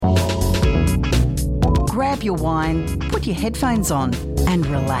grab your wine, put your headphones on and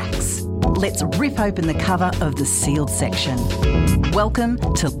relax. Let's rip open the cover of the sealed section. Welcome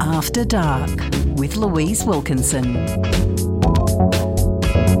to After Dark with Louise Wilkinson.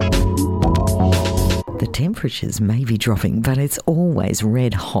 The temperatures may be dropping, but it's always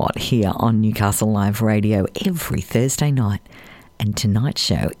red hot here on Newcastle Live Radio every Thursday night. And tonight's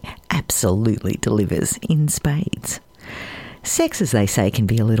show absolutely delivers in spades. Sex, as they say, can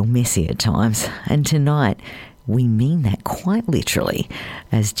be a little messy at times, and tonight we mean that quite literally,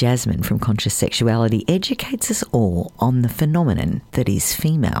 as Jasmine from Conscious Sexuality educates us all on the phenomenon that is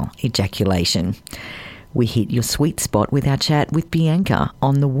female ejaculation. We hit your sweet spot with our chat with Bianca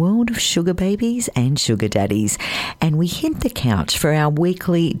on the world of sugar babies and sugar daddies, and we hit the couch for our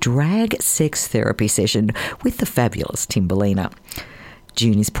weekly drag sex therapy session with the fabulous Timberlina.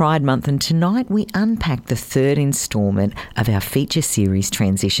 June is Pride Month, and tonight we unpack the third instalment of our feature series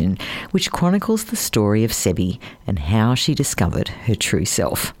Transition, which chronicles the story of Sebi and how she discovered her true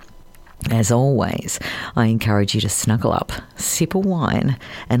self. As always, I encourage you to snuggle up, sip a wine,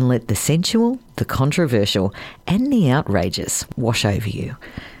 and let the sensual, the controversial, and the outrageous wash over you.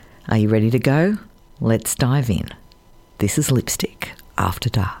 Are you ready to go? Let's dive in. This is Lipstick After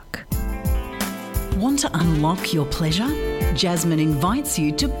Dark. Want to unlock your pleasure? Jasmine invites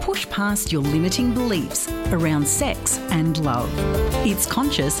you to push past your limiting beliefs around sex and love. It's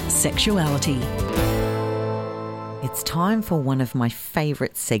Conscious Sexuality. It's time for one of my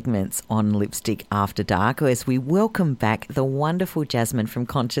favourite segments on Lipstick After Dark as we welcome back the wonderful Jasmine from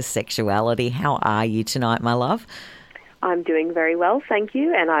Conscious Sexuality. How are you tonight, my love? I'm doing very well, thank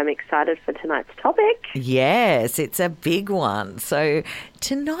you, and I'm excited for tonight's topic. Yes, it's a big one. So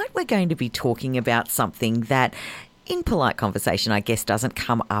tonight we're going to be talking about something that in polite conversation, I guess, doesn't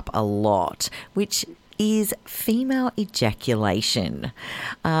come up a lot, which is female ejaculation.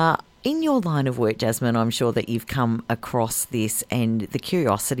 In your line of work, Jasmine, I'm sure that you've come across this and the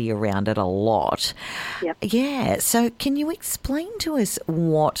curiosity around it a lot. Yep. Yeah. So can you explain to us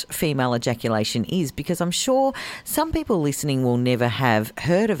what female ejaculation is? Because I'm sure some people listening will never have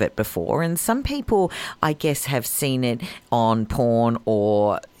heard of it before, and some people, I guess, have seen it on porn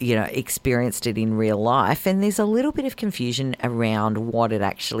or, experienced it in real life. And there's a little bit of confusion around what it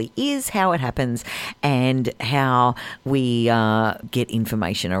actually is, how it happens, and how we get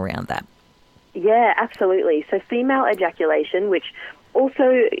information around that. Yeah, absolutely. So female ejaculation, which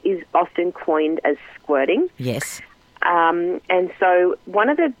also is often coined as squirting. Yes. And so one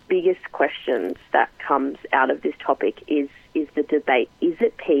of the biggest questions that comes out of this topic is the debate, is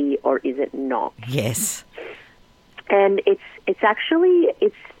it pee or is it not? Yes. And it's actually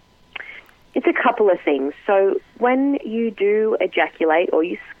a couple of things. So when you do ejaculate or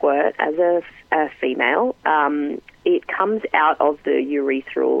you squirt as a female, it comes out of the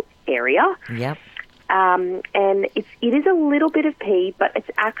urethral area. Yep. And it is a little bit of pee, but it's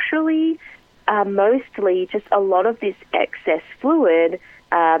actually mostly just a lot of this excess fluid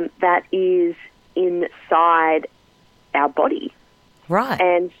that is inside our body. Right.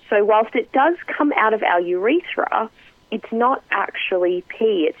 And so whilst it does come out of our urethra, it's not actually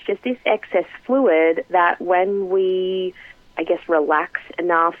pee. It's just this excess fluid that when we, relax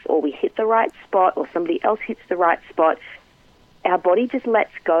enough or we hit the right spot or somebody else hits the right spot, our body just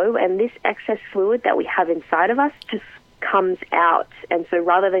lets go, and this excess fluid that we have inside of us just comes out. And so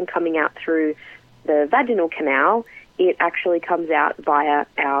rather than coming out through the vaginal canal, it actually comes out via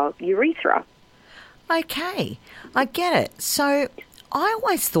our urethra. Okay, I get it. So I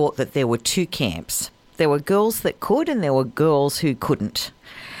always thought that there were two camps. There were girls that could and there were girls who couldn't.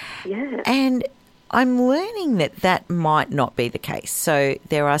 Yeah. And I'm learning that might not be the case. So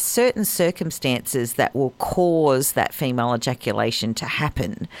there are certain circumstances that will cause that female ejaculation to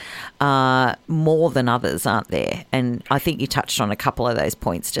happen more than others, aren't there? And I think you touched on a couple of those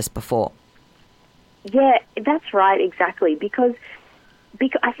points just before. Yeah, that's right, exactly. Because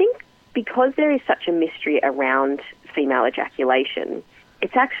I think because there is such a mystery around female ejaculation,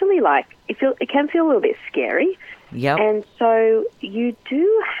 it's actually it can feel a little bit scary. Yep. And so you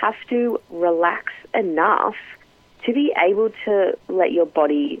do have to relax enough to be able to let your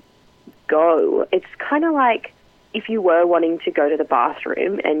body go. It's kind of like if you were wanting to go to the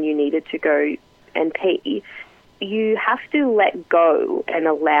bathroom and you needed to go and pee, you have to let go and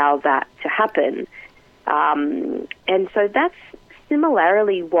allow that to happen. And so that's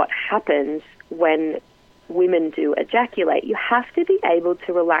similarly what happens when women do ejaculate. You have to be able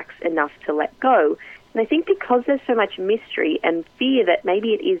to relax enough to let go. And I think because there's so much mystery and fear that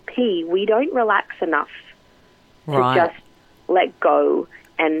maybe it is pee, we don't relax enough to just let go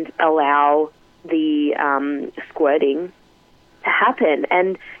and allow the squirting to happen.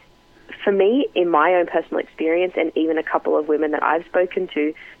 And for me, in my own personal experience, and even a couple of women that I've spoken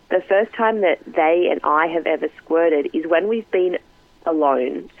to, the first time that they and I have ever squirted is when we've been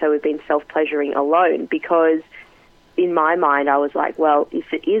alone. So we've been self-pleasuring alone, because in my mind I was like, well,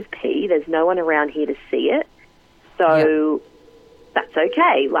 if it is pee, there's no one around here to see it. So that's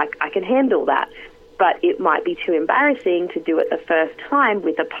okay. Like, I can handle that. But it might be too embarrassing to do it the first time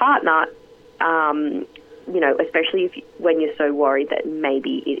with a partner, you know, especially when you're so worried that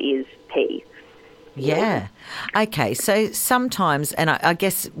maybe it is pee. Yeah. Okay. So sometimes, and I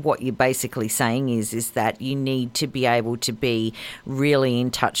guess what you're basically saying is that you need to be able to be really in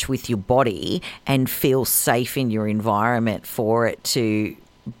touch with your body and feel safe in your environment for it to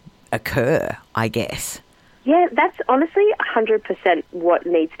occur, I guess. Yeah, that's honestly 100% what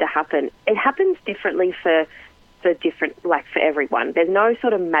needs to happen. It happens differently for everyone. There's no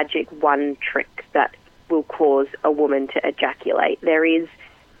sort of magic one trick that will cause a woman to ejaculate. There is,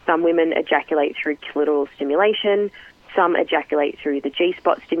 some women ejaculate through clitoral stimulation, some ejaculate through the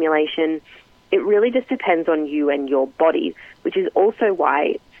G-spot stimulation. It really just depends on you and your body, which is also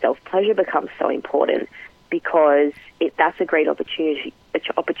why self-pleasure becomes so important, because that's a great opportunity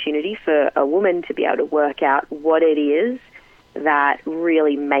for a woman to be able to work out what it is that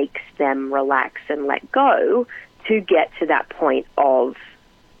really makes them relax and let go to get to that point of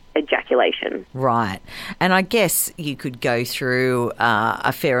ejaculation. Right. And I guess you could go through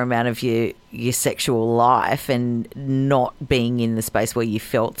a fair amount of your sexual life and not being in the space where you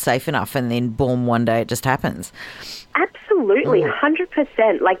felt safe enough, and then boom, one day it just happens. Absolutely,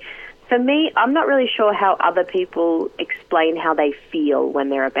 100%. Like, for me, I'm not really sure how other people explain how they feel when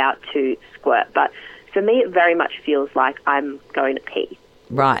they're about to squirt, but for me it very much feels like I'm going to pee.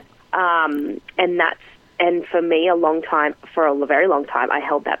 Right. And for me, for a very long time, I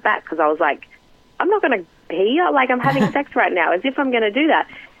held that back, because I was like, I'm not going to pee. Like, I'm having sex right now, as if I'm going to do that.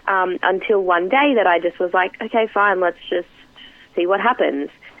 Until one day that I just was like, okay, fine, let's just see what happens.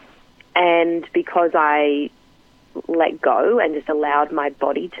 And because I let go and just allowed my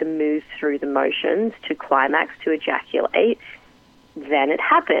body to move through the motions to climax, to ejaculate, then it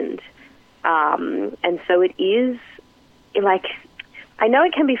happened. And so it is, like, I know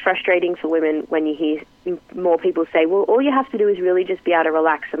it can be frustrating for women when you hear more people say, well, all you have to do is really just be able to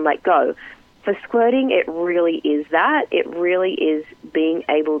relax and let go. For squirting, it really is that. It really is being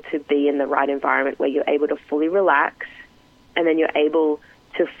able to be in the right environment where you're able to fully relax, and then you're able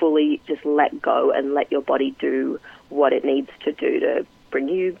to fully just let go and let your body do what it needs to do to bring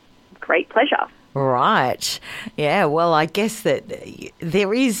you great pleasure. Right. Yeah, well, I guess that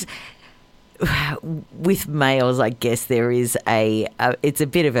there is, with males, I guess there is it's a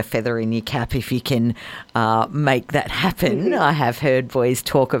bit of a feather in your cap if you can make that happen. I have heard boys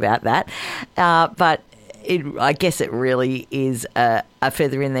talk about that. But I guess it really is a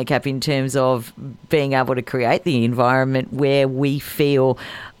feather in their cap in terms of being able to create the environment where we feel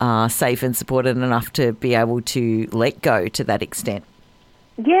safe and supported enough to be able to let go to that extent.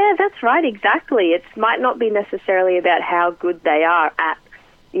 Yeah, that's right, exactly. It might not be necessarily about how good they are at,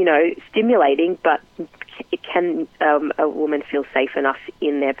 stimulating, but it can a woman feel safe enough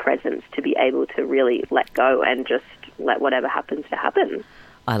in their presence to be able to really let go and just let whatever happens to happen.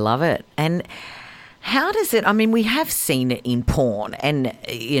 I love it. And how does it, I mean, we have seen it in porn, and,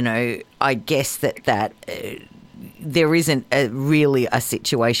 I guess that there isn't really a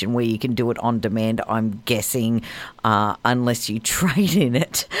situation where you can do it on demand, I'm guessing, unless you train in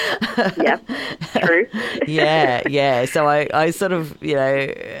it. Yeah, true. Yeah. So I sort of,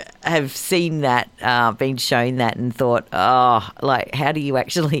 have seen that, been shown that and thought, how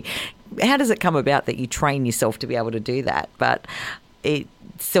does it come about that you train yourself to be able to do that? But it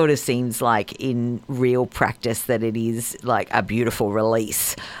sort of seems like in real practice that it is like a beautiful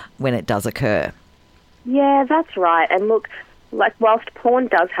release when it does occur. Yeah, that's right. And look, like, whilst porn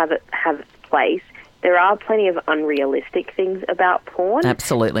does have its place, there are plenty of unrealistic things about porn.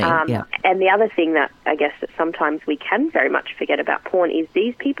 Absolutely, yeah. And the other thing that I guess that sometimes we can very much forget about porn is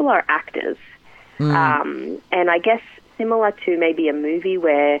these people are actors. And I guess similar to maybe a movie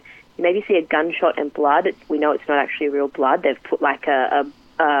where you maybe see a gunshot and blood, we know it's not actually real blood. They've put like a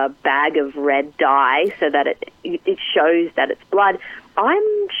bag of red dye so that it shows that it's blood.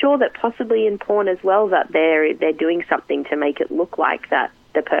 I'm sure that possibly in porn as well that they're doing something to make it look like that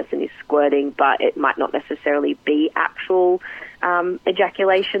the person is squirting, but it might not necessarily be actual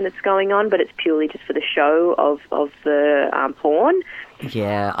ejaculation that's going on, but it's purely just for the show of the porn.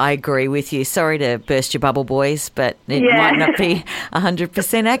 Yeah, I agree with you. Sorry to burst your bubble, boys, but it might not be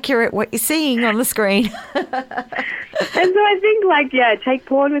 100% accurate what you're seeing on the screen. And so I think, take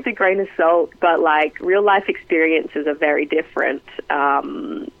porn with a grain of salt, but, real-life experiences are very different.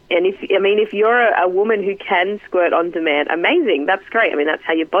 And if you're a woman who can squirt on demand, amazing, that's great. I mean, that's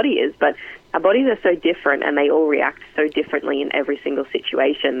how your body is, but our bodies are so different and they all react so differently in every single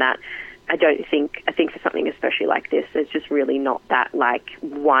situation that I think for something especially like this, there's just really not that like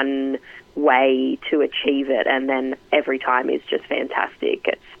one way to achieve it and then every time is just fantastic.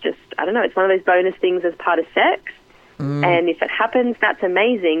 It's just, I don't know, it's one of those bonus things as part of sex. And if it happens, that's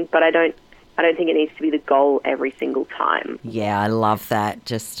amazing, but I don't think it needs to be the goal every single time. Yeah, I love that.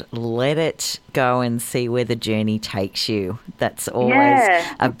 Just let it go and see where the journey takes you. That's always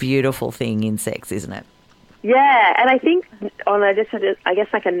a beautiful thing in sex, isn't it? Yeah, and I think I guess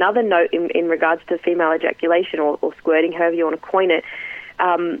like another note in regards to female ejaculation or squirting, however you want to coin it,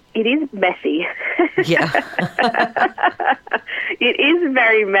 it is messy. Yeah. It is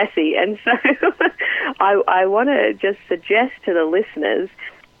very messy. And so I want to just suggest to the listeners,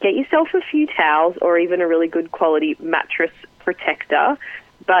 get yourself a few towels or even a really good quality mattress protector.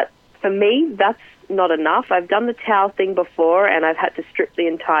 But for me, that's not enough. I've done the towel thing before and I've had to strip the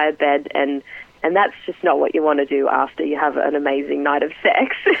entire bed and that's just not what you want to do after you have an amazing night of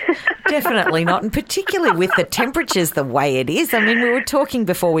sex. Definitely not, and particularly with the temperatures the way it is. I mean, we were talking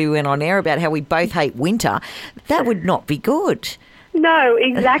before we went on air about how we both hate winter. That would not be good. No,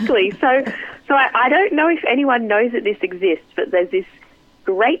 exactly. So I don't know if anyone knows that this exists, but there's this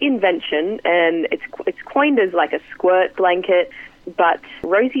great invention, and it's coined as like a squirt blanket. But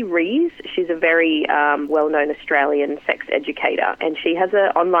Rosie Rees, she's a very well-known Australian sex educator, and she has an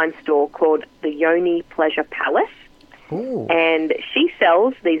online store called the Yoni Pleasure Palace. Ooh. And she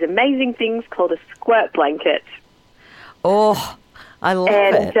sells these amazing things called a squirt blanket. Oh, I love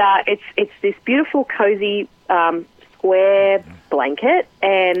it. And it's this beautiful, cozy square blanket,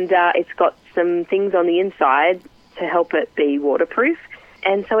 and it's got some things on the inside to help it be waterproof.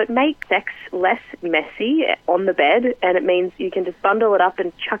 And so it makes sex less messy on the bed, and it means you can just bundle it up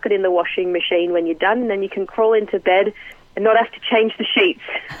and chuck it in the washing machine when you're done, and then you can crawl into bed and not have to change the sheets.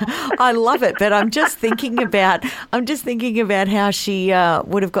 I love it, but I'm just thinking about how she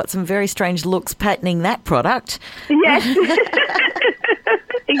would have got some very strange looks patenting that product. Yes.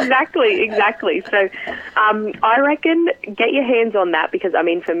 Exactly. So I reckon get your hands on that because, I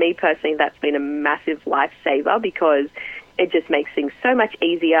mean, for me personally, that's been a massive lifesaver because it just makes things so much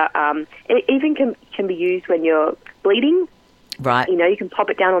easier. It even can be used when you're bleeding. Right. You know, you can pop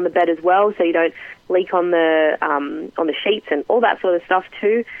it down on the bed as well so you don't leak on the sheets and all that sort of stuff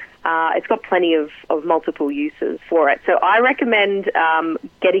too. It's got plenty of multiple uses for it. So I recommend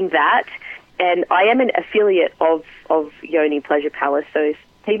getting that. And I am an affiliate of Yoni Pleasure Palace, so if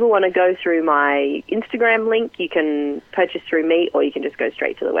people want to go through my Instagram link, you can purchase through me or you can just go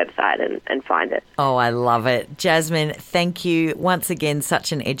straight to the website and find it. Oh, I love it. Jasmine, thank you once again.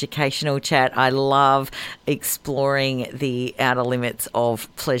 Such an educational chat. I love exploring the outer limits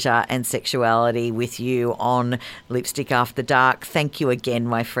of pleasure and sexuality with you on Lipstick After Dark. Thank you again,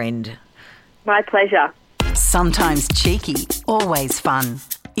 my friend. My pleasure. Sometimes cheeky, always fun.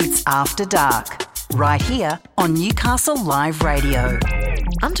 It's After Dark, right here on Newcastle Live Radio.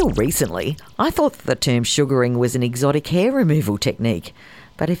 Until recently, I thought that the term sugaring was an exotic hair removal technique.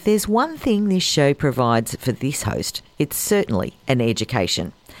 But if there's one thing this show provides for this host, it's certainly an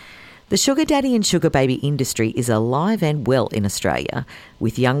education. The sugar daddy and sugar baby industry is alive and well in Australia,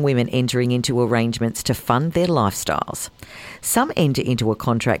 with young women entering into arrangements to fund their lifestyles. Some enter into a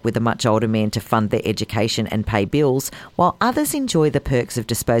contract with a much older man to fund their education and pay bills, while others enjoy the perks of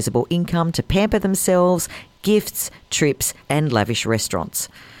disposable income to pamper themselves, gifts, trips and lavish restaurants.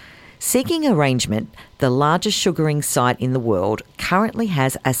 Seeking Arrangement, the largest sugaring site in the world, currently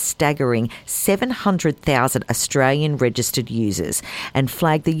has a staggering 700,000 Australian registered users and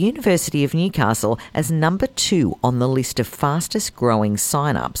flagged the University of Newcastle as number 2 on the list of fastest growing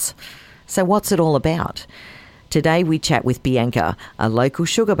sign-ups. So what's it all about? Today we chat with Bianca, a local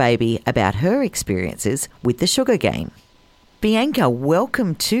sugar baby, about her experiences with the sugar game. Bianca,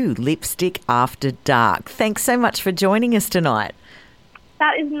 welcome to Lipstick After Dark. Thanks so much for joining us tonight.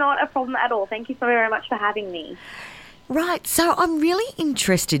 That is not a problem at all. Thank you so very much for having me. Right, so I'm really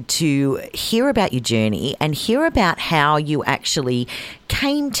interested to hear about your journey and hear about how you actually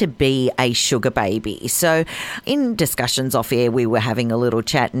came to be a sugar baby. So in discussions off air, we were having a little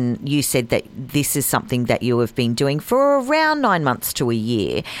chat and you said that this is something that you have been doing for around 9 months to a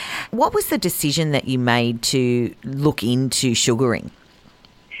year. What was the decision that you made to look into sugaring?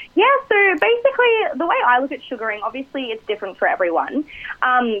 Yeah, so basically the way I look at sugaring, obviously it's different for everyone,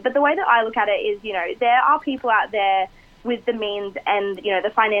 but the way that I look at it is, you know, there are people out there with the means and,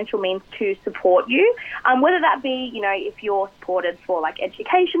 the financial means to support you, whether that be, if you're supported for,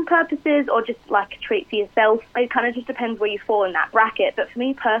 education purposes or just, treat for yourself. It kind of just depends where you fall in that bracket. But for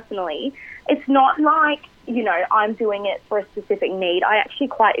me personally, it's not like, I'm doing it for a specific need. I actually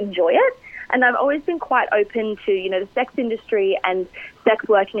quite enjoy it. And I've always been quite open to, the sex industry and sex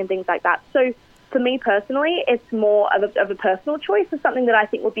working and things like that. So for me personally, it's more of a personal choice of something that I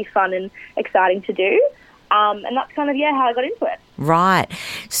think would be fun and exciting to do. And that's kind of, how I got into it. Right.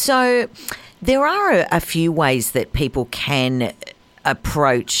 So there are a few ways that people can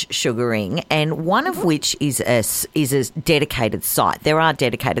approach sugaring, and one of which is a dedicated site. There are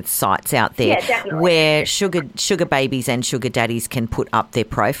dedicated sites out there where sugar babies and sugar daddies can put up their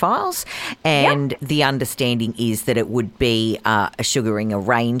profiles, and the understanding is that it would be a sugaring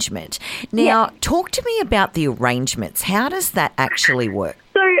arrangement. Now, talk to me about the arrangements. How does that actually work?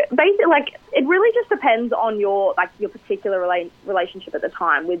 So basically, it really just depends on your particular relationship at the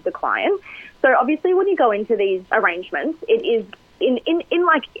time with the client. So obviously, when you go into these arrangements, it is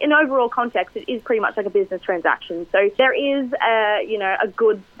in overall context, it is pretty much like a business transaction. So there is a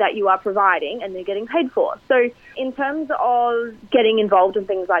good that you are providing and they're getting paid for. So in terms of getting involved in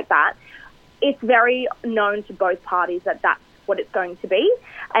things like that, it's very known to both parties that that's what it's going to be.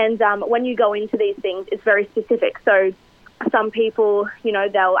 And when you go into these things, it's very specific. So some people,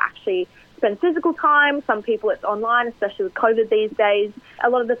 they'll actually spend physical time. Some people it's online, especially with COVID these days. A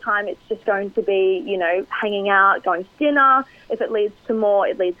lot of the time it's just going to be, hanging out, going to dinner. If it leads to more,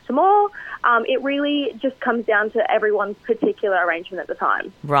 it leads to more. It really just comes down to everyone's particular arrangement at the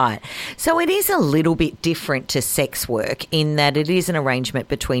time. Right. So it is a little bit different to sex work in that it is an arrangement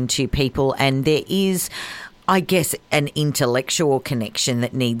between two people, and there is, I guess, an intellectual connection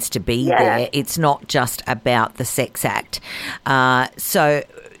that needs to be there. It's not just about the sex act. So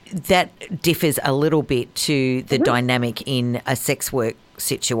that differs a little bit to the dynamic in a sex work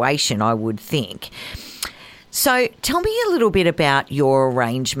situation, I would think. So tell me a little bit about your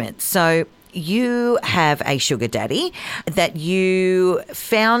arrangement. So you have a sugar daddy that you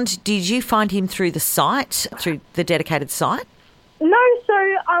found. Did you find him through the site, through the dedicated site? No, so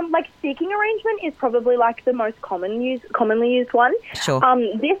seeking arrangement is probably the most commonly used one. Sure.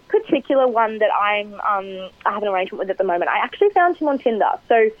 This particular one that I have an arrangement with at the moment, I actually found him on Tinder.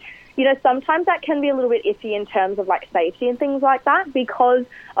 So, sometimes that can be a little bit iffy in terms of safety and things like that because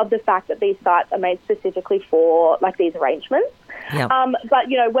of the fact that these sites are made specifically for these arrangements. Yep.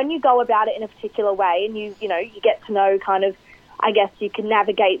 But when you go about it in a particular way and you get to know kind of, I guess you can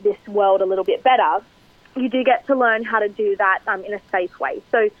navigate this world a little bit better. You do get to learn how to do that in a safe way.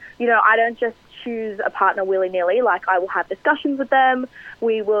 So, I don't just choose a partner willy-nilly. I will have discussions with them.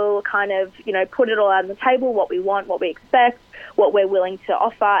 We will kind of, put it all out on the table, what we want, what we expect, what we're willing to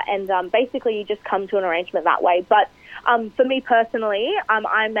offer, and basically you just come to an arrangement that way. But for me personally,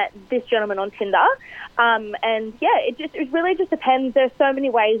 I met this gentleman on Tinder, and it really just depends. There's so many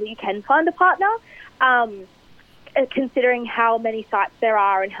ways that you can find a partner. Considering how many sites there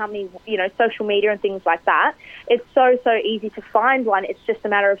are and how many, social media and things like that, it's so easy to find one. It's just a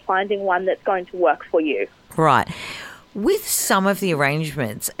matter of finding one that's going to work for you. Right. With some of the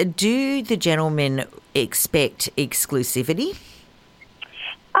arrangements, do the gentlemen expect exclusivity?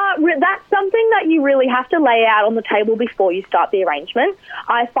 That's something that you really have to lay out on the table before you start the arrangement.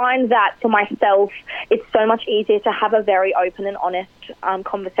 I find that for myself, it's so much easier to have a very open and honest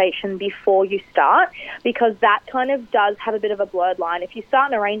conversation before you start, because that kind of does have a bit of a blurred line. If you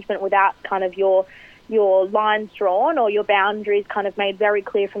start an arrangement without kind of your lines drawn or your boundaries kind of made very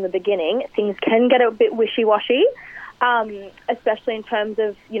clear from the beginning, things can get a bit wishy-washy. Especially in terms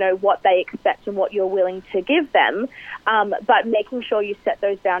of, what they expect and what you're willing to give them. But making sure you set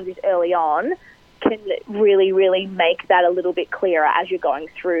those boundaries early on can really, really make that a little bit clearer as you're going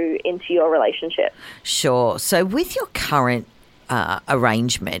through into your relationship. Sure. So with your current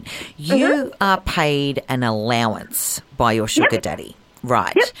arrangement, you are paid an allowance by your sugar daddy,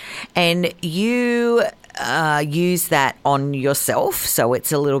 right? Yep. And you use that on yourself, so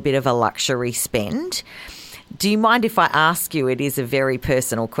it's a little bit of a luxury spend. Do you mind if I ask you, it is a very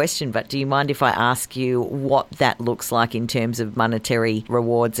personal question, but do you mind if I ask you what that looks like in terms of monetary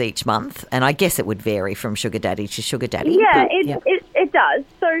rewards each month? And I guess it would vary from sugar daddy to sugar daddy. Yeah, it does.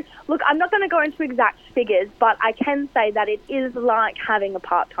 So, look, I'm not going to go into exact figures, but I can say that it is like having a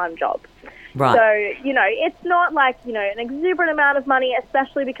part-time job. Right. So, it's not an exuberant amount of money,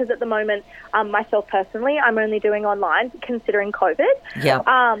 especially because at the moment, myself personally, I'm only doing online considering COVID. Yeah.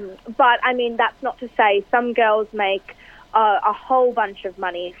 But, that's not to say some girls make a whole bunch of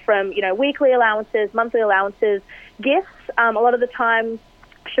money from, weekly allowances, monthly allowances, gifts. A lot of the time,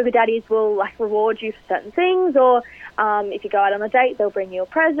 sugar daddies will like reward you for certain things, or if you go out on a date, they'll bring you a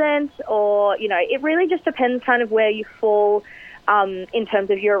present, or, you know, it really just depends kind of where you fall in terms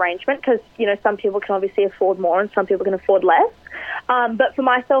of your arrangement, because, you know, some people can obviously afford more and some people can afford less. But for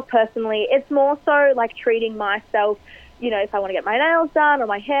myself personally, it's more so like treating myself, you know, if I want to get my nails done or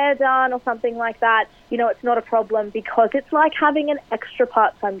my hair done or something like that, you know, it's not a problem because it's like having an extra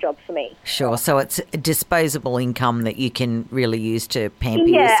part-time job for me. Sure, so it's a disposable income that you can really use to pamper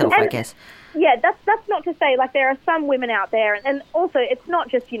yourself, I guess. Yeah, that's not to say, like, there are some women out there, and also it's not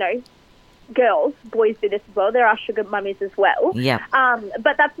just, you know, girls, boys do this as well. There are sugar mummies as well. Yeah.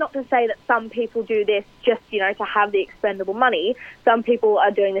 But that's not to say that some people do this just, you know, to have the expendable money. Some people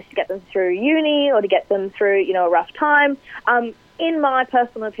are doing this to get them through uni or to get them through, you know, a rough time. In my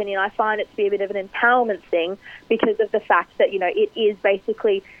personal opinion, I find it to be a bit of an empowerment thing because of the fact that, you know, it is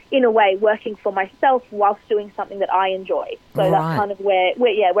basically, in a way, working for myself whilst doing something that I enjoy. So that's kind of where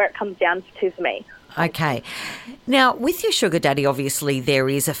it comes down to for me. Okay. Now, with your sugar daddy, obviously there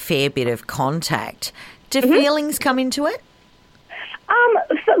is a fair bit of contact. Do feelings come into it?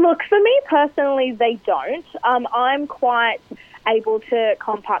 So look, for me personally, they don't. I'm quite able to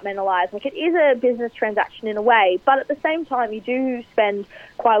compartmentalise. Like, it is a business transaction in a way, but at the same time, you do spend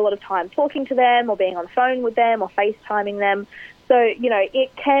quite a lot of time talking to them or being on the phone with them or FaceTiming them. So, you know,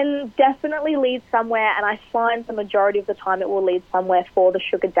 it can definitely lead somewhere, and I find the majority of the time it will lead somewhere for the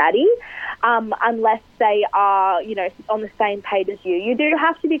sugar daddy, unless they are, you know, on the same page as you. You do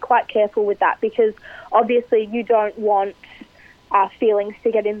have to be quite careful with that because obviously you don't want feelings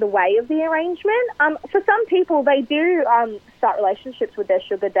to get in the way of the arrangement. For some people, they do start relationships with their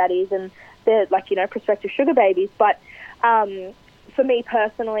sugar daddies and they're, like, you know, prospective sugar babies, but for me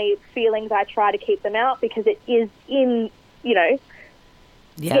personally, feelings, I try to keep them out because it is in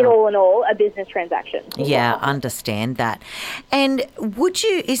all in all, a business transaction. Yeah, understand that. And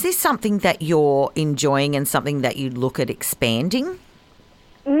is this something that you're enjoying and something that you'd look at expanding?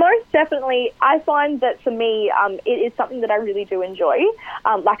 Most definitely. I find that for me, it is something that I really do enjoy.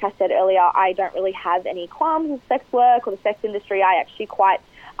 Like I said earlier, I don't really have any qualms with sex work or the sex industry. I actually quite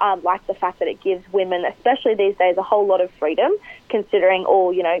like the fact that it gives women, especially these days, a whole lot of freedom, considering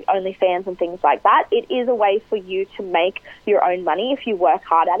all, you know, OnlyFans and things like that. It is a way for you to make your own money if you work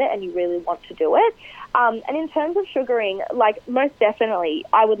hard at it and you really want to do it. And in terms of sugaring, like, most definitely,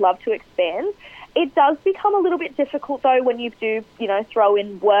 I would love to expand. It does become a little bit difficult, though, when you do, you know, throw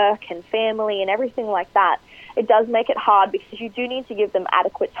in work and family and everything like that. It does make it hard because you do need to give them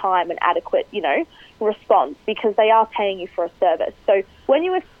adequate time and adequate, you know, response because they are paying you for a service. So when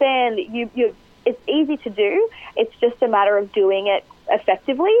you expand, it's easy to do. It's just a matter of doing it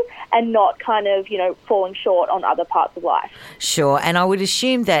effectively and not kind of, you know, falling short on other parts of life. Sure, and I would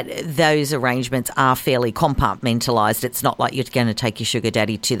assume that those arrangements are fairly compartmentalised. It's not like you're going to take your sugar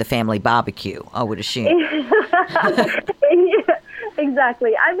daddy to the family barbecue, I would assume. Yeah,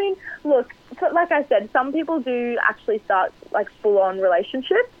 exactly. I mean, look, like I said, some people do actually start like full-on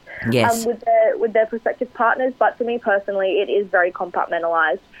relationships with their prospective partners, but for me personally, it is very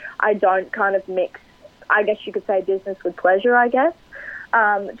compartmentalised. I don't kind of mix, I guess you could say, business with pleasure, I guess.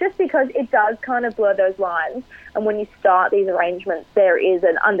 Just because it does kind of blur those lines. And when you start these arrangements, there is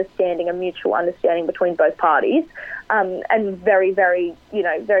an understanding, a mutual understanding between both parties. And very, very, you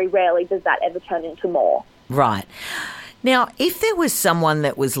know, very rarely does that ever turn into more. Right. Now, if there was someone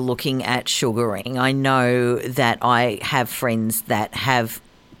that was looking at sugaring, I know that I have friends that have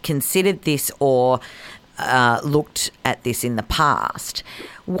considered this or looked at this in the past.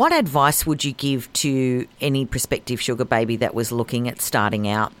 What advice would you give to any prospective sugar baby that was looking at starting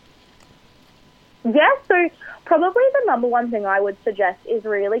out? Yeah, so probably the number one thing I would suggest is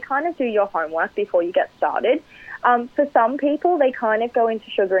really kind of do your homework before you get started. For some people, they kind of go into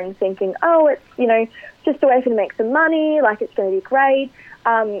sugaring thinking, oh, it's, you know, just a way for them to make some money, like it's going to be great.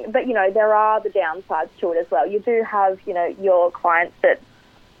 But, you know, there are the downsides to it as well. You do have, you know, your clients that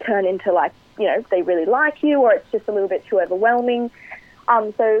turn into, like, you know, they really like you or it's just a little bit too overwhelming.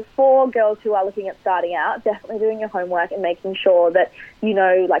 So for girls who are looking at starting out, definitely doing your homework and making sure that you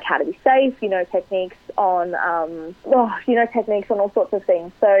know, like, how to be safe, you know, techniques on all sorts of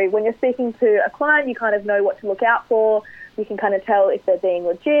things. So when you're speaking to a client, you kind of know what to look out for. You can kind of tell if they're being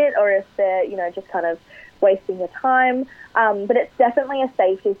legit or if they're, you know, just kind of wasting your time. But it's definitely a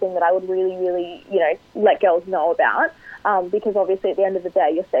safety thing that I would really, really, you know, let girls know about. because obviously at the end of the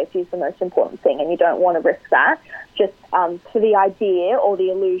day, your safety is the most important thing, and you don't want to risk that just for the idea or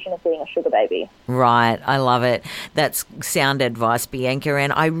the illusion of being a sugar baby. Right. I love it. That's sound advice, Bianca,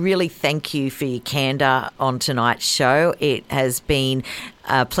 and I really thank you for your candour on tonight's show. It has been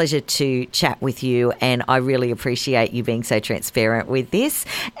a pleasure to chat with you, and I really appreciate you being so transparent with this.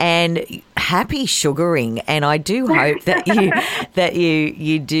 And happy sugaring, and I do hope that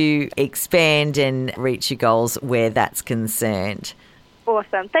you do expand and reach your goals where that's concerned.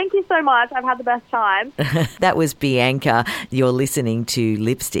 Awesome. Thank you so much. I've had the best time. That was Bianca. You're listening to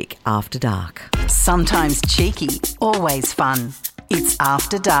Lipstick After Dark. Sometimes cheeky, always fun. It's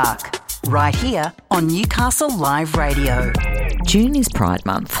After Dark, right here on Newcastle Live Radio. June is Pride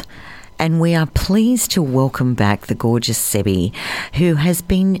Month, and we are pleased to welcome back the gorgeous Sebi, who has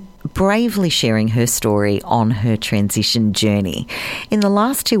been bravely sharing her story on her transition journey. In the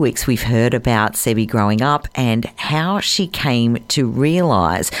last 2 weeks, we've heard about Sebi growing up and how she came to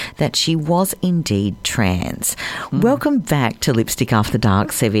realise that she was indeed trans. Welcome back to Lipstick After Dark,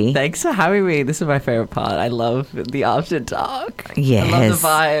 Sebi. Thanks for having me. This is my favourite part. I love the After Dark. Yes.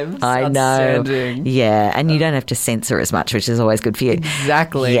 I love the vibes. I know. Outstanding. Yeah, and you don't have to censor as much, which is always good for you.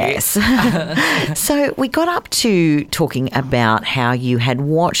 Exactly. Yes. So we got up to talking about how you had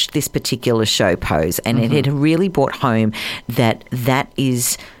watched this particular show, Pose, and it had really brought home that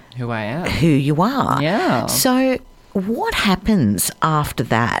is Who I am. who you are. Yeah. So what happens after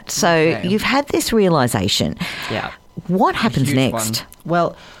that? So you've had this realisation. Yeah. What happens Huge next? one.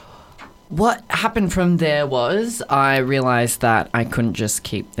 Well, what happened from there was I realised that I couldn't just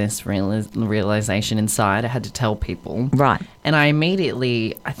keep this realisation inside. I had to tell people. Right. And I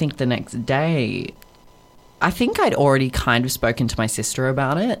immediately, I think the next day, I think I'd already kind of spoken to my sister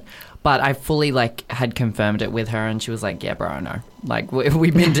about it, but I fully had confirmed it with her, and she was like, "Yeah, bro, I know. Like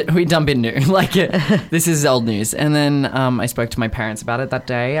we done been new. Like this is old news." And then I spoke to my parents about it that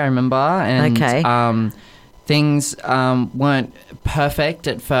day. I remember, and things weren't perfect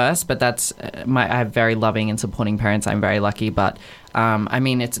at first, but that's I have very loving and supporting parents. I'm very lucky, but I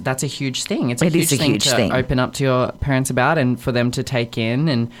mean, that's a huge thing. It's a huge thing to open up to your parents about and for them to take in.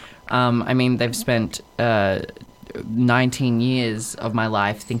 And I mean, they've spent 19 years of my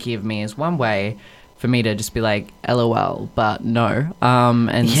life thinking of me as one way, for me to just be like, LOL, but no,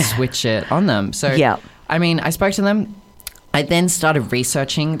 and switch it on them. So, I mean, I spoke to them. I then started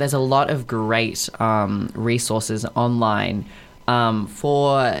researching. There's a lot of great resources online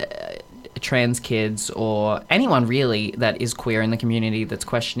for trans kids or anyone really that is queer in the community that's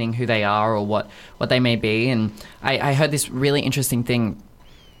questioning who they are or what they may be. And I heard this really interesting thing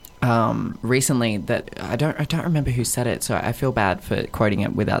recently that I don't remember who said it, so I feel bad for quoting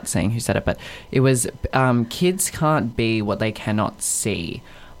it without saying who said it, but it was kids can't be what they cannot see.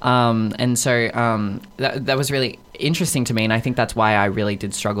 And so that was really interesting to me, and I think that's why I really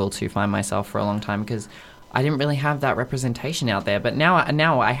did struggle to find myself for a long time, because I didn't really have that representation out there, but now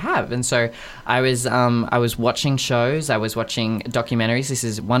I have. And so I was watching shows, I was watching documentaries. This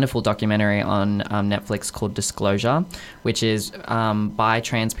is a wonderful documentary on Netflix called Disclosure, which is by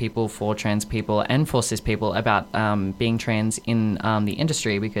trans people, for trans people, and for cis people about being trans in the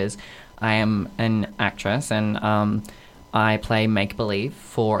industry, because I am an actress and I play make-believe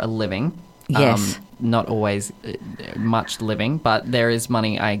for a living. Yes. Not always much living, but there is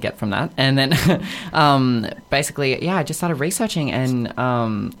money I get from that. And then basically, I just started researching, and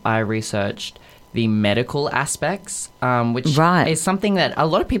I researched the medical aspects, which is something that a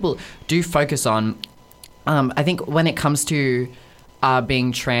lot of people do focus on. I think when it comes to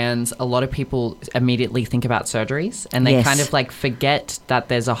being trans, a lot of people immediately think about surgeries, and they kind of forget that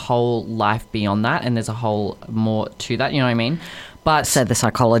there's a whole life beyond that, and there's a whole more to that, you know what I mean? But so the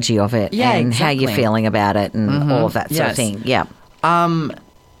psychology of it and how you're feeling about it and all of that sort of thing. Yeah.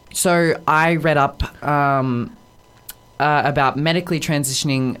 So I read up about medically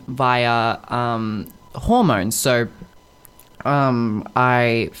transitioning via hormones. So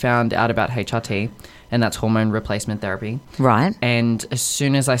I found out about HRT, and that's hormone replacement therapy. Right. And as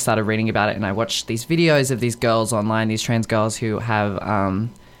soon as I started reading about it, and I watched these videos of these girls online, these trans girls who have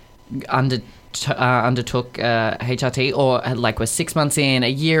undertook HRT, or were 6 months in, a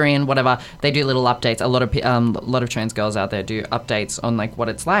year in, whatever. They do little updates. A lot of trans girls out there do updates on what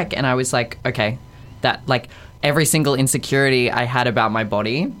it's like, and I was like, okay, that every single insecurity I had about my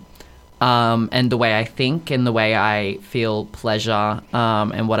body, and the way I think and the way I feel pleasure,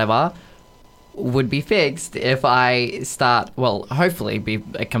 and whatever, would be fixed if I start. Well, hopefully be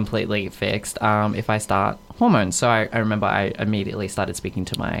completely fixed if I start hormones. So I remember I immediately started speaking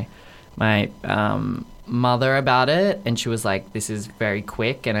to my mother about it, and she was like, this is very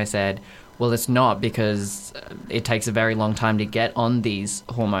quick. And I said, well, it's not, because it takes a very long time to get on these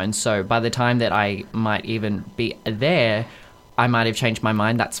hormones. So by the time that I might even be there, I might have changed my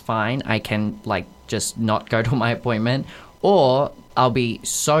mind. That's fine. I can just not go to my appointment, or I'll be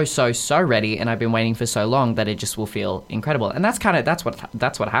so ready, and I've been waiting for so long that it just will feel incredible. And that's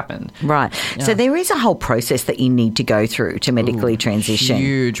what happened. Right. Yeah. So there is a whole process that you need to go through to medically transition.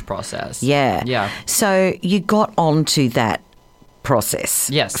 Huge process. Yeah. Yeah. So you got onto that process.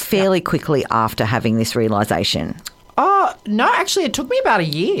 Yes. Fairly quickly after having this realisation. Oh, no, actually it took me about a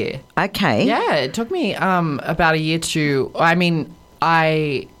year. Okay. Yeah, it took me about a year to,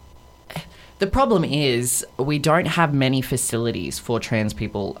 the problem is we don't have many facilities for trans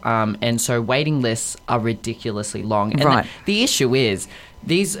people, and so waiting lists are ridiculously long. And right. The issue is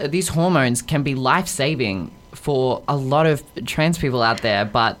these hormones can be life-saving for a lot of trans people out there,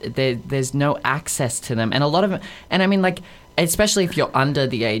 but there's no access to them. And a lot of them, and I mean, especially if you're under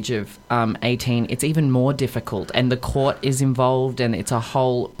the age of 18, it's even more difficult, and the court is involved, and it's a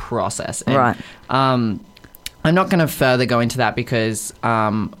whole process. And, right. I'm not going to further go into that because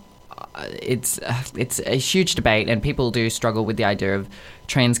it's a huge debate, and people do struggle with the idea of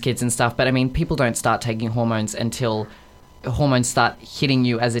trans kids and stuff. But I mean, people don't start taking hormones until hormones start hitting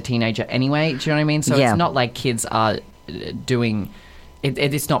you as a teenager anyway. Do you know what I mean? So It's not like kids are doing it.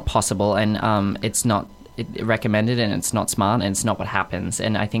 It's not possible, and it's not recommended, and it's not smart, and it's not what happens.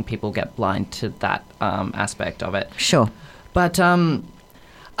 And I think people get blind to that aspect of it. Sure. But I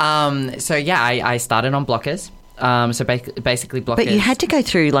started on blockers. So basically blockers. But you had to go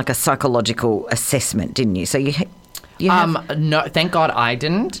through a psychological assessment, didn't you? So you have... No, thank God I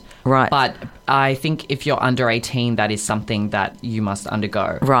didn't. Right. But I think if you're under 18, that is something that you must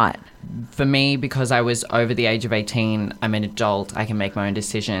undergo. Right. For me, because I was over the age of 18, I'm an adult, I can make my own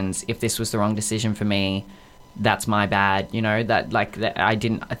decisions. If this was the wrong decision for me, that's my bad, that I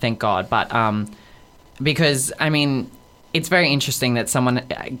didn't, thank God. But because, I mean, it's very interesting that someone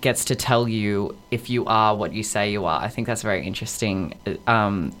gets to tell you if you are what you say you are. I think that's a very interesting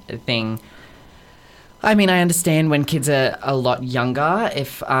thing. I mean, I understand when kids are a lot younger,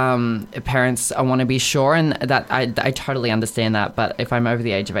 if parents want to be sure, and that I totally understand that. But if I'm over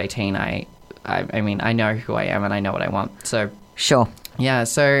the age of 18, I mean, I know who I am and I know what I want. So sure. Yeah,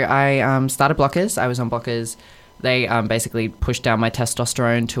 so I started blockers. I was on blockers. They basically pushed down my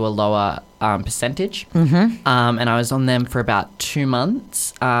testosterone to a lower percentage. Mm-hmm. And I was on them for about 2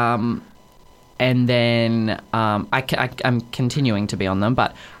 months. And then I'm continuing to be on them,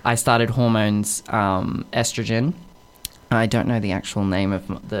 but I started hormones, estrogen. I don't know the actual name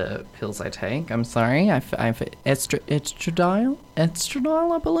of the pills I take. I'm sorry. I've estradiol,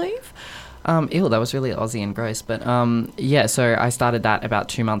 I believe. Ew, that was really Aussie and gross. But so I started that about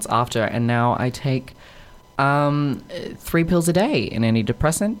 2 months after, and now I take 3 pills a day: an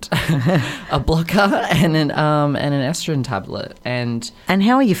antidepressant, a blocker, and an estrogen tablet. And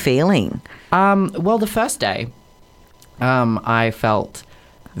how are you feeling? Well, the first day, I felt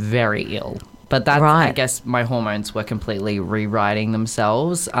very ill. But that's, right. I guess my hormones were completely rewriting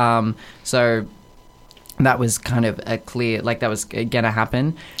themselves. So that was kind of a clear, that was going to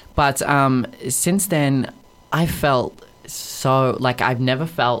happen. But since then, I felt so, I've never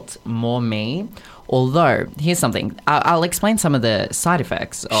felt more me. Although, here's something. I'll explain some of the side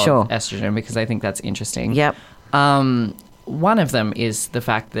effects of sure. estrogen, because I think that's interesting. Yep. One of them is the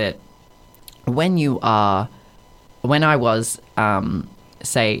fact that when I was,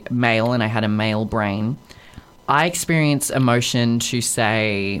 say, male and I had a male brain, I experience emotion to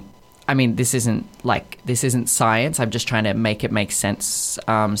say, I mean, this isn't science. I'm just trying to make it make sense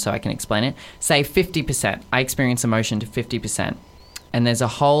so I can explain it. Say 50%. I experience emotion to 50%. And there's a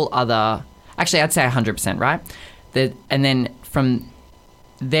whole other... Actually, I'd say 100%, right? And then from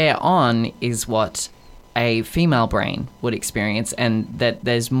there on is what a female brain would experience, and that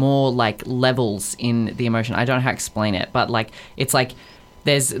there's more levels in the emotion. I don't know how to explain it, but it's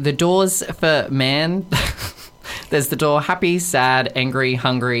there's the doors for man. There's the door happy, sad, angry,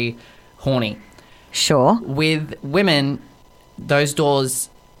 hungry, horny. Sure. With women, those doors,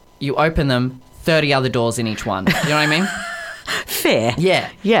 you open them, 30 other doors in each one. You know what I mean? Fair. Yeah.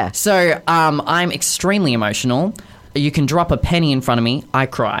 Yeah. So I'm extremely emotional. You can drop a penny in front of me, I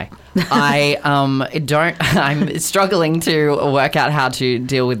cry. I'm struggling to work out how to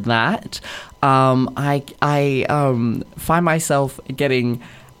deal with that. I find myself getting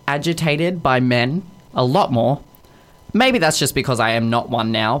agitated by men a lot more. Maybe that's just because I am not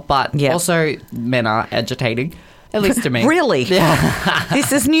one now, but also men are agitating. At least to me. Really? Yeah.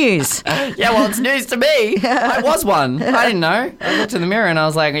 This is news. Yeah, well, it's news to me. I was one. I didn't know. I looked in the mirror and I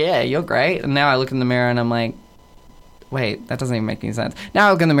was like, yeah, you're great. And now I look in the mirror and I'm like, wait, that doesn't even make any sense. Now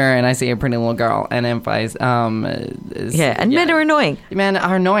I look in the mirror and I see a pretty little girl and emphasize. Men are annoying. Men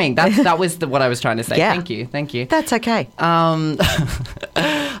are annoying. That was what I was trying to say. Yeah. Thank you. That's okay. So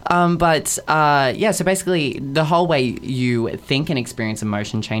basically the whole way you think and experience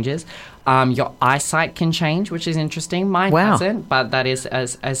emotion changes. Your eyesight can change, which is interesting. Mine hasn't, but that is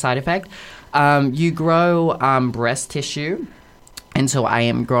a side effect. You grow breast tissue. And so I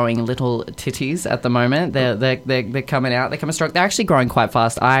am growing little titties at the moment. They're coming out. They're coming strong. They're actually growing quite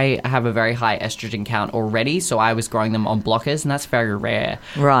fast. I have a very high estrogen count already, so I was growing them on blockers, and that's very rare.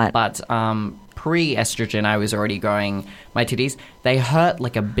 Right. But pre-estrogen, I was already growing my titties. They hurt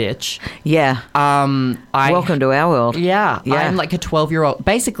like a bitch. Yeah. Welcome to our world. Yeah. I'm like a 12-year-old.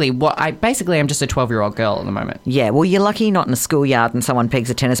 Basically, I'm just a 12-year-old girl at the moment. Yeah. Well, you're lucky you're not in a schoolyard and someone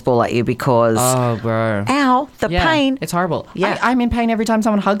pegs a tennis ball at you because... Oh, bro. Ow, the pain. It's horrible. Yeah. I'm in pain every time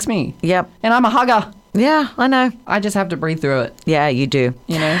someone hugs me. Yep. And I'm a hugger. Yeah, I know. I just have to breathe through it. Yeah, you do.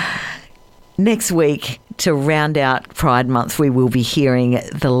 You know? Next week, to round out Pride Month, we will be hearing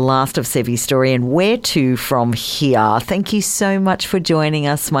the last of Sevi's story and where to from here. Thank you so much for joining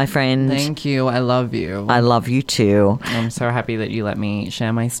us, my friend. Thank you. I love you. I love you too. I'm so happy that you let me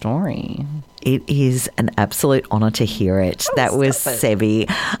share my story. It is an absolute honour to hear it. That was Sevi.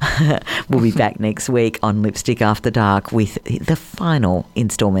 We'll be back next week on Lipstick After Dark with the final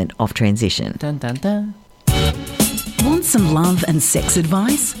instalment of Transition. Dun, dun, dun. Want some love and sex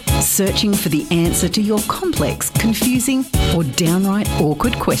advice? Searching for the answer to your complex, confusing, or downright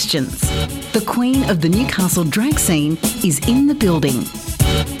awkward questions? The queen of the Newcastle drag scene is in the building.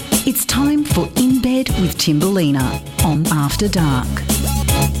 It's time for In Bed with Timberlina on After Dark.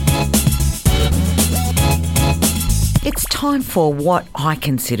 It's time for what I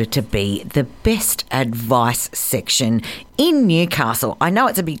consider to be the best advice section in Newcastle. I know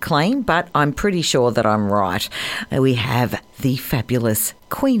it's a big claim, but I'm pretty sure that I'm right. We have the fabulous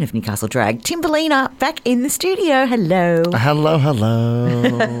Queen of Newcastle Drag, Timberlina, back in the studio. Hello. Hello.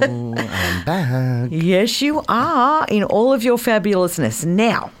 I'm back. Yes, you are, in all of your fabulousness.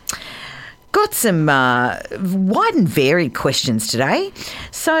 Now, got some wide and varied questions today,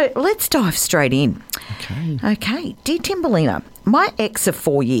 so let's dive straight in. Okay. Dear Timberlina, my ex of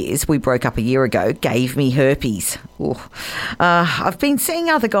 4 years, we broke up a year ago, gave me herpes. I've been seeing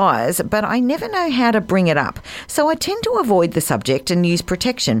other guys, but I never know how to bring it up, so I tend to avoid the subject and use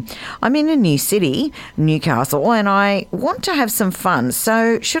protection. I'm in a new city, Newcastle, and I want to have some fun,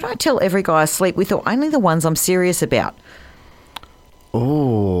 so should I tell every guy I sleep with or only the ones I'm serious about?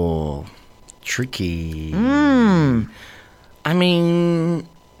 Oh, tricky. I mean,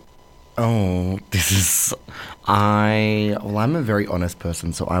 I'm a very honest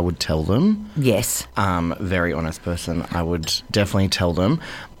person, so I would tell them. Yes. Very honest person. I would definitely tell them.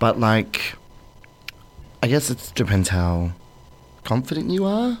 But, like, I guess it depends how confident you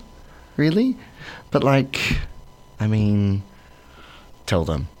are, really. But, like, I mean, tell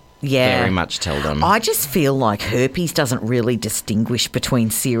them. Yeah. Very much tell them. I just feel like herpes doesn't really distinguish between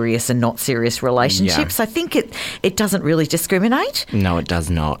serious and not serious relationships. Yeah. I think it doesn't really discriminate. No, it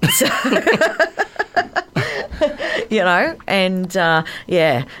does not. You know, and a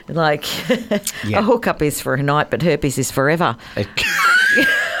hookup is for a night, but herpes is forever.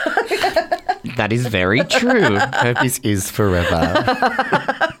 That is very true. Herpes is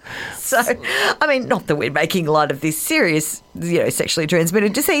forever. So, I mean, not that we're making light of this serious, sexually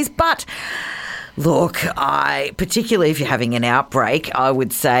transmitted disease, but look, particularly if you're having an outbreak, I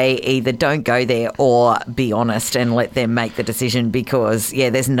would say either don't go there or be honest and let them make the decision because,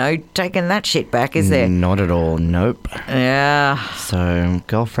 there's no taking that shit back, is there? Not at all. Nope. Yeah. So,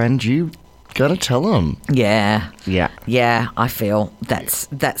 girlfriend, you gotta tell them. Yeah. Yeah. I feel that's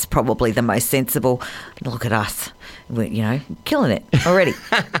probably the most sensible. Look at us. We're, killing it already.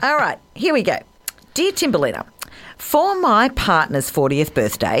 All right, here we go. Dear Timberlina, for my partner's 40th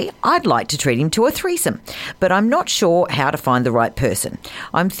birthday, I'd like to treat him to a threesome, but I'm not sure how to find the right person.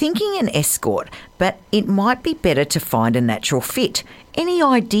 I'm thinking an escort, but it might be better to find a natural fit. Any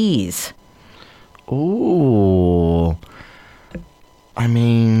ideas? Ooh. I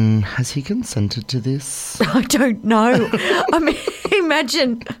mean, has he consented to this? I don't know. I mean,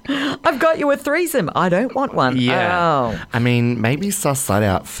 imagine I've got you a threesome. I don't want one. Yeah. Oh. I mean, maybe suss that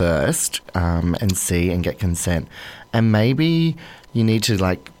out first and see and get consent. And maybe you need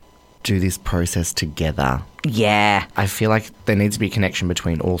to, do this process together. Yeah. I feel like there needs to be a connection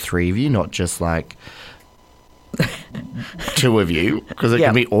between all three of you, not just, two of you, because it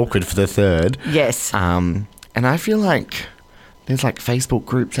can be awkward for the third. Yes. And I feel like there's Facebook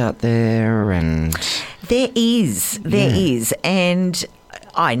groups out there and... There is. And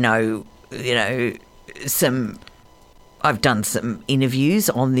I know, some I've done some interviews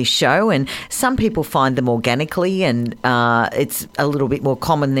on this show, and some people find them organically, and it's a little bit more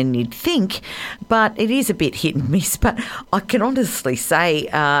common than you'd think, but it is a bit hit and miss. But I can honestly say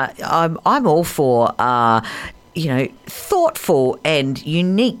I'm all for thoughtful and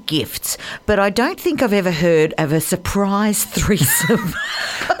unique gifts, but I don't think I've ever heard of a surprise threesome.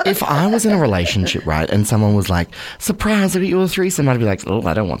 If I was in a relationship, right, and someone was like, surprise, look at your threesome, I'd be like, oh,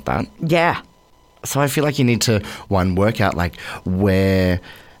 I don't want that. Yeah. So I feel like you need to, one, work out like where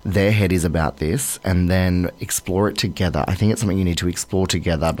their head is about this and then explore it together. I think it's something you need to explore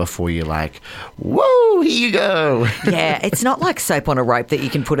together before you're like, whoa, here you go. Yeah, it's not like soap on a rope that you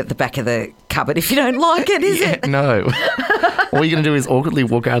can put at the back of the cupboard if you don't like it, is it? No. All you're going to do is awkwardly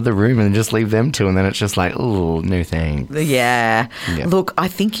walk out of the room and just leave them two, and then it's just like, oh, no thanks. Yeah. Look, I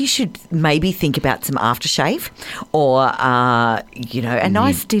think you should maybe think about some aftershave or, a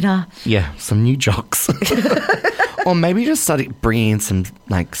nice dinner. Yeah, some new jocks. Or maybe just start bringing in some,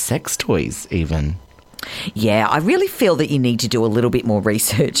 like, sex toys even. Yeah, I really feel that you need to do a little bit more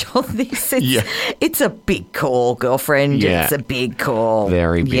research on this. It's a big call, girlfriend. Yeah. It's a big call.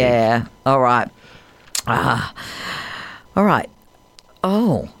 Very big. Yeah. All right. All right.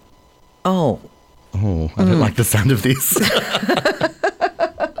 Oh, I don't like the sound of this.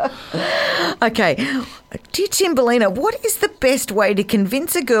 Okay. Dear Timberlina, what is the best way to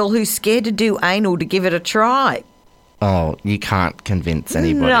convince a girl who's scared to do anal to give it a try? Oh, you can't convince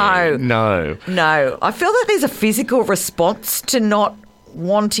anybody. No. I feel that there's a physical response to not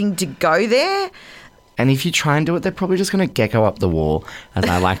wanting to go there. And if you try and do it, they're probably just going to gecko up the wall, as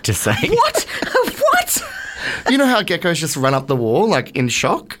I like to say. What? What? You know how geckos just run up the wall, like, in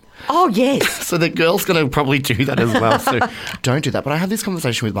shock? Oh, yes. So the girl's going to probably do that as well. So don't do that. But I have this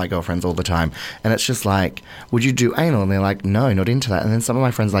conversation with my girlfriends all the time. And it's just like, would you do anal? And they're like, no, not into that. And then some of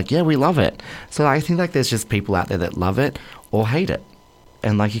my friends are like, yeah, we love it. So I think like there's just people out there that love it or hate it.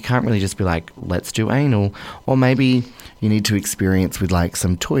 And like you can't really just be like, let's do anal. Or maybe you need to experience with like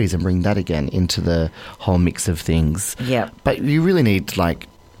some toys and bring that again into the whole mix of things. Yeah. But you really need like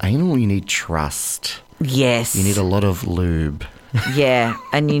anal, you need trust. Yes. You need a lot of lube. Yeah,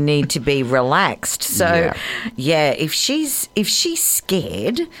 and you need to be relaxed. So, if she's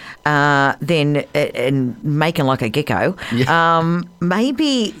scared, then and making like a gecko,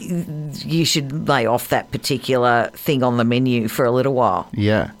 maybe you should lay off that particular thing on the menu for a little while.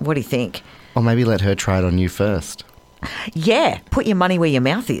 Yeah. What do you think? Or maybe let her try it on you first. Yeah, put your money where your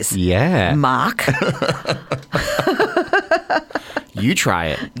mouth is. Yeah. Mark. You try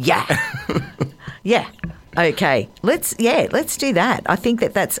it. Yeah. Yeah. Okay, let's do that. I think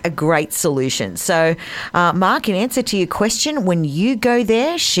that's a great solution. So, Mark, in answer to your question, when you go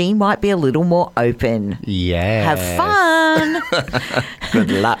there, she might be a little more open. Yeah. Have fun.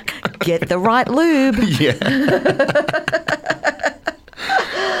 Good luck. Get the right lube. Yeah.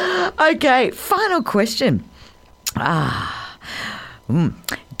 Okay, final question.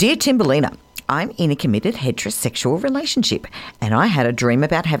 Dear Timberlina, I'm in a committed heterosexual relationship and I had a dream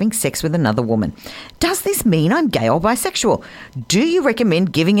about having sex with another woman. Does this mean I'm gay or bisexual? Do you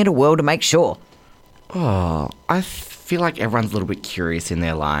recommend giving it a whirl to make sure? Oh, I feel like everyone's a little bit curious in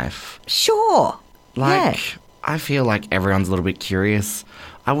their life. Sure. I feel like everyone's a little bit curious.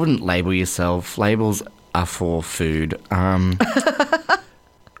 I wouldn't label yourself. Labels are for food.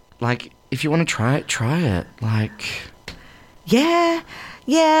 Like, if you want to try it, try it. Like... Yeah.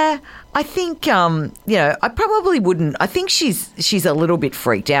 I think, I probably wouldn't. I think she's a little bit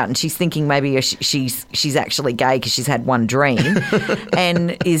freaked out and she's thinking maybe she's actually gay because she's had one dream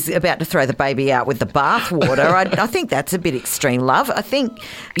and is about to throw the baby out with the bathwater. I think that's a bit extreme, love. I think,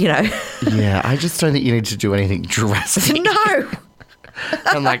 Yeah, I just don't think you need to do anything drastic. No.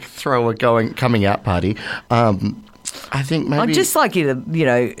 And, like, throw a coming out party. I think maybe... I'd just like you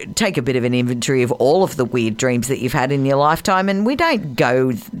to, take a bit of an inventory of all of the weird dreams that you've had in your lifetime, and we don't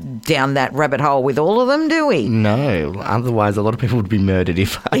go down that rabbit hole with all of them, do we? No. Otherwise, a lot of people would be murdered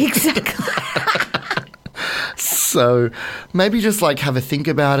if I... Exactly. So maybe just, like, have a think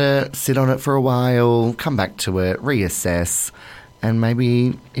about it, sit on it for a while, come back to it, reassess, and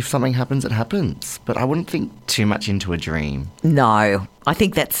maybe if something happens, it happens. But I wouldn't think too much into a dream. No. I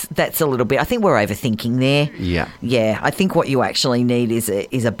think that's a little bit... I think we're overthinking there. Yeah. Yeah. I think what you actually need is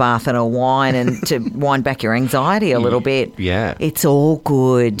a bath and a wine and to wind back your anxiety a little bit. Yeah. It's all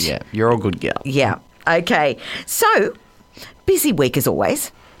good. Yeah. You're all good, girl. Yeah. Okay. So, busy week as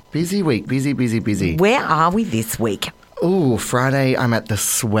always. Busy week. Busy. Where are we this week? Ooh, Friday I'm at the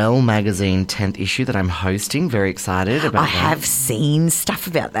Swell magazine 10th issue that I'm hosting. Very excited about I that. have seen stuff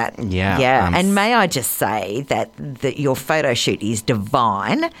about that. Yeah, Yeah. And may I just say that your photo shoot is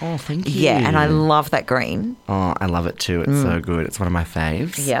divine. Oh, thank you. Yeah, and I love that green. Oh, I love it too. It's so good. It's one of my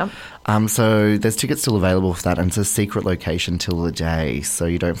faves. Yeah. So there's tickets still available for that, and it's a secret location till the day, so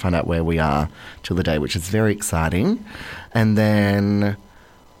you don't find out where we are till the day, which is very exciting. And then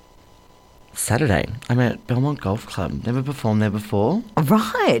Saturday, I'm at Belmont Golf Club. Never performed there before.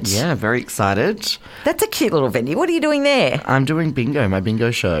 Right. Yeah, very excited. That's a cute little venue. What are you doing there? I'm doing bingo, my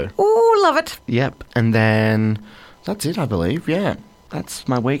bingo show. Oh, love it. Yep. And then that's it, I believe. Yeah. That's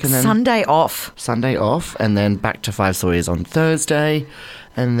my week. And then Sunday off. Sunday off, and then back to Five Sawyers on Thursday.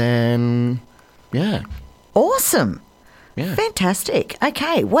 And then, yeah. Awesome. Yeah. Fantastic.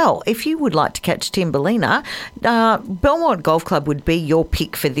 Okay, well, if you would like to catch Timberlina, Belmont Golf Club would be your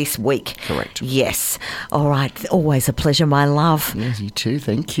pick for this week. Correct. Yes. All right. Always a pleasure, my love. Yes, you too.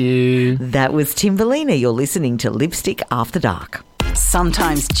 Thank you. That was Timberlina. You're listening to Lipstick After Dark.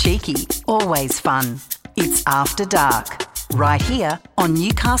 Sometimes cheeky, always fun. It's After Dark, right here on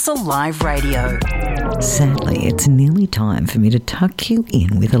Newcastle Live Radio. Sadly, it's nearly time for me to tuck you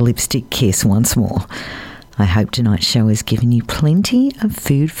in with a lipstick kiss once more. I hope tonight's show has given you plenty of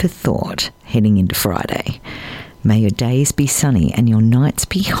food for thought heading into Friday. May your days be sunny and your nights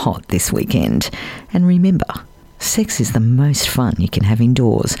be hot this weekend. And remember, sex is the most fun you can have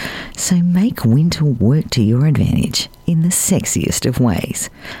indoors, so make winter work to your advantage in the sexiest of ways.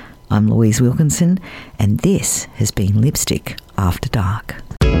 I'm Louise Wilkinson, and this has been Lipstick After Dark.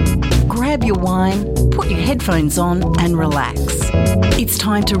 Grab your wine, put your headphones on and relax. It's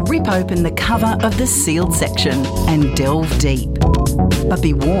time to rip open the cover of the sealed section and delve deep. But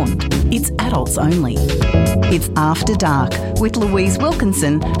be warned, it's adults only. It's After Dark with Louise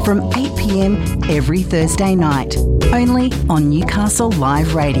Wilkinson from 8 p.m. every Thursday night, only on Newcastle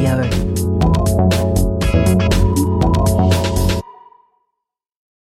Live Radio.